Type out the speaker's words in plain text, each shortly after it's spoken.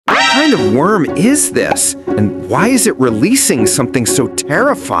kind of worm is this? And why is it releasing something so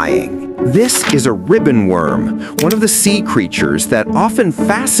terrifying? This is a ribbon worm, one of the sea creatures that often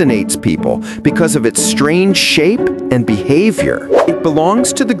fascinates people because of its strange shape and behavior. It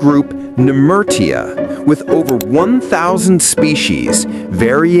belongs to the group Nemertea, with over 1,000 species,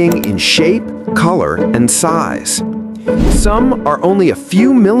 varying in shape, color, and size. Some are only a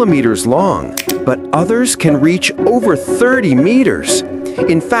few millimeters long, but others can reach over 30 meters.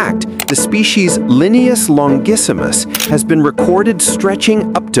 In fact, the species Lineus longissimus has been recorded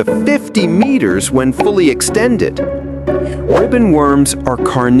stretching up to 50 meters when fully extended. Ribbon worms are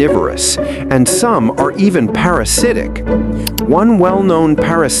carnivorous, and some are even parasitic. One well-known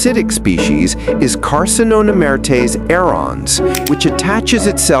parasitic species is Nemertea's erons, which attaches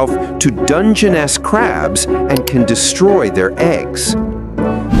itself to Dungeness crabs and can destroy their eggs.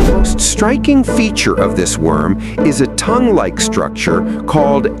 The most striking feature of this worm is a tongue-like structure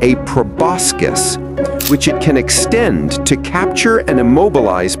called a proboscis, which it can extend to capture and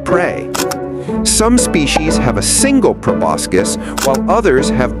immobilize prey. Some species have a single proboscis, while others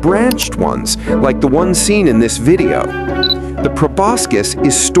have branched ones, like the one seen in this video. The proboscis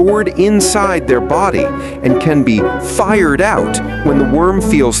is stored inside their body and can be fired out when the worm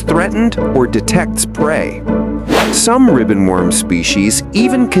feels threatened or detects prey. Some ribbon worm species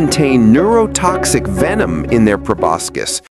even contain neurotoxic venom in their proboscis,